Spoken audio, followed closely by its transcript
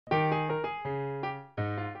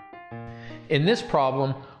In this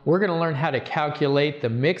problem, we're going to learn how to calculate the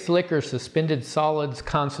mixed liquor suspended solids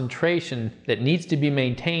concentration that needs to be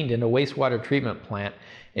maintained in a wastewater treatment plant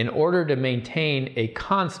in order to maintain a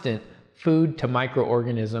constant food to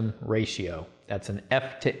microorganism ratio. That's an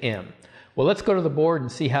F to M. Well, let's go to the board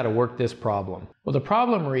and see how to work this problem. Well, the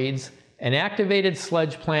problem reads, an activated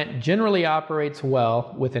sludge plant generally operates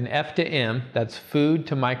well with an F to M, that's food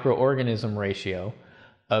to microorganism ratio,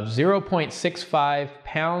 of 0.65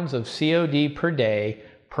 pounds of COD per day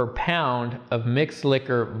per pound of mixed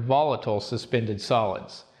liquor volatile suspended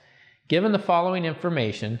solids. Given the following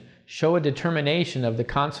information, show a determination of the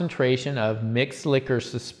concentration of mixed liquor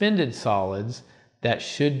suspended solids that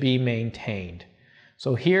should be maintained.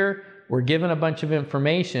 So here we're given a bunch of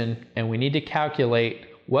information and we need to calculate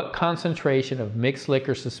what concentration of mixed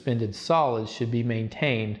liquor suspended solids should be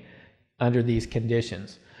maintained under these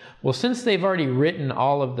conditions. Well, since they've already written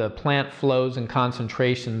all of the plant flows and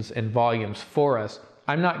concentrations and volumes for us,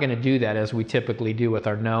 I'm not going to do that as we typically do with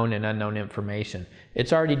our known and unknown information.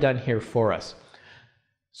 It's already done here for us.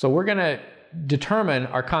 So we're going to determine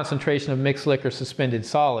our concentration of mixed liquor suspended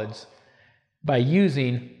solids by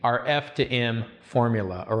using our F to M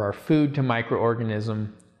formula, or our food to microorganism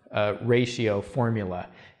ratio formula.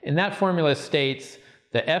 And that formula states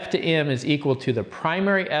the F to M is equal to the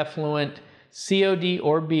primary effluent COD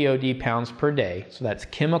or BOD pounds per day, so that's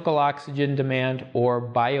chemical oxygen demand or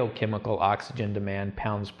biochemical oxygen demand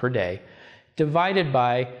pounds per day, divided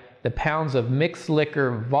by the pounds of mixed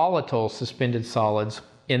liquor volatile suspended solids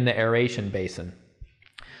in the aeration basin.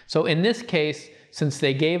 So in this case, since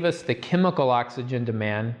they gave us the chemical oxygen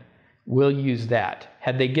demand, we'll use that.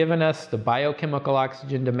 Had they given us the biochemical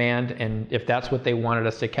oxygen demand, and if that's what they wanted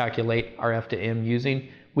us to calculate our F to M using,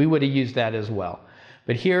 we would have used that as well.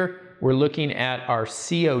 But here, we're looking at our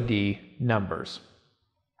COD numbers.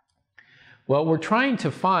 Well, we're trying to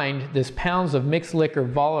find this pounds of mixed liquor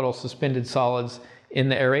volatile suspended solids in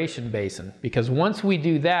the aeration basin, because once we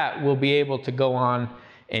do that, we'll be able to go on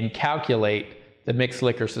and calculate the mixed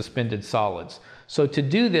liquor suspended solids. So to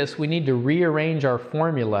do this, we need to rearrange our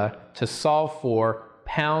formula to solve for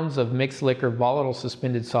pounds of mixed liquor volatile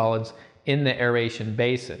suspended solids in the aeration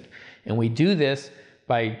basin. And we do this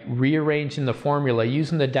by rearranging the formula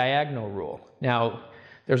using the diagonal rule. Now,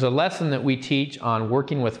 there's a lesson that we teach on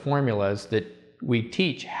working with formulas that we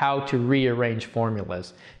teach how to rearrange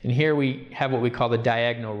formulas. And here we have what we call the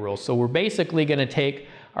diagonal rule. So we're basically going to take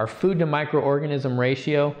our food to microorganism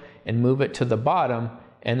ratio and move it to the bottom,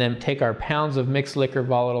 and then take our pounds of mixed liquor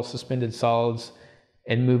volatile suspended solids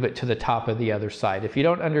and move it to the top of the other side. If you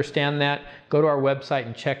don't understand that, go to our website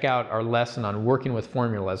and check out our lesson on working with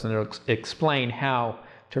formulas, and it'll explain how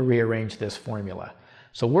to rearrange this formula.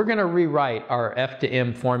 So we're going to rewrite our F to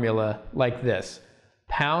M formula like this.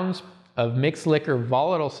 Pounds of mixed liquor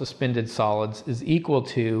volatile suspended solids is equal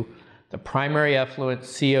to the primary effluent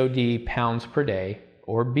COD pounds per day,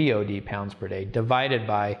 or BOD pounds per day, divided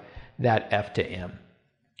by that F to M.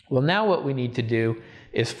 Well, now what we need to do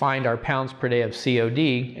is find our pounds per day of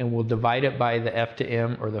COD, and we'll divide it by the F to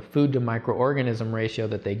M, or the food to microorganism ratio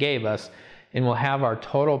that they gave us, and we'll have our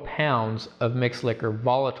total pounds of mixed liquor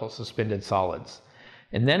volatile suspended solids.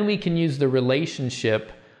 And then we can use the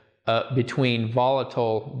relationship between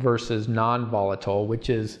volatile versus non-volatile, which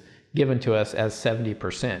is given to us as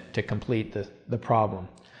 70% to complete the problem.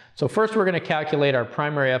 So first we're going to calculate our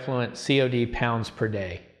primary effluent COD pounds per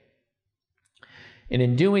day. And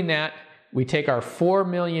in doing that, we take our 4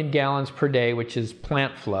 million gallons per day, which is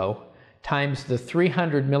plant flow, times the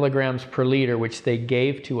 300 milligrams per liter, which they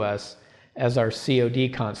gave to us as our COD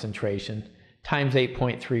concentration, times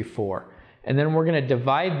 8.34. And then we're going to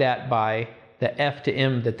divide that by the F to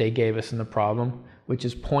M that they gave us in the problem, which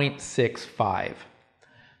is 0.65.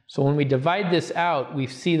 So when we divide this out, we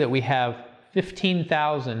see that we have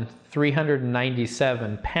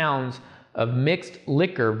 15,397 pounds of mixed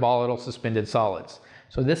liquor volatile suspended solids.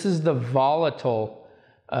 So this is the volatile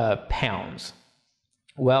pounds.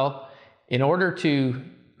 Well, in order to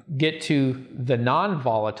get to the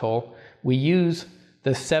non-volatile, we use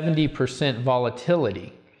the 70%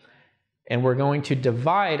 volatility. And we're going to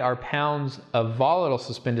divide our pounds of volatile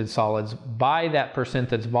suspended solids by that percent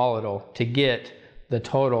that's volatile to get the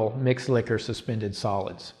total mixed liquor suspended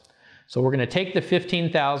solids. So we're going to take the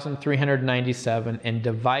 15,397 and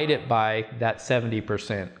divide it by that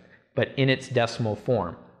 70%, but in its decimal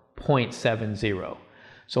form, 0.70.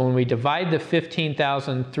 So when we divide the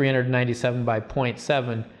 15,397 by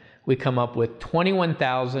 0.7, we come up with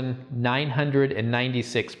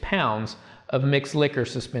 21,996 pounds of mixed liquor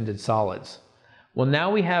suspended solids. Well,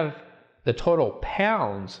 now we have the total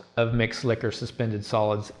pounds of mixed liquor suspended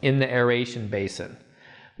solids in the aeration basin.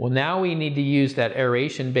 Well, now we need to use that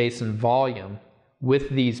aeration basin volume with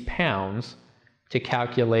these pounds to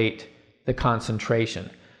calculate the concentration.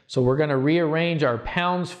 So we're going to rearrange our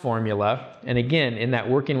pounds formula, and again, in that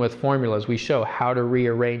working with formulas, we show how to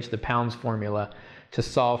rearrange the pounds formula to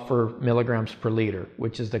solve for milligrams per liter,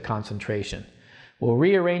 which is the concentration. We'll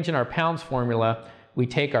rearrange in our pounds formula. We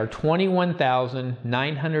take our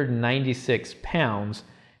 21,996 pounds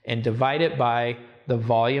and divide it by the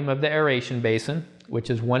volume of the aeration basin, which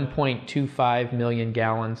is 1.25 million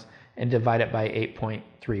gallons, and divide it by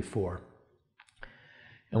 8.34.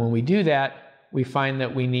 And when we do that, we find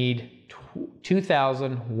that we need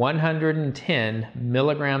 2,110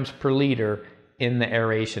 milligrams per liter in the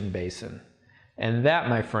aeration basin. And that,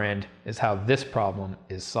 my friend, is how this problem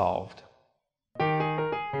is solved.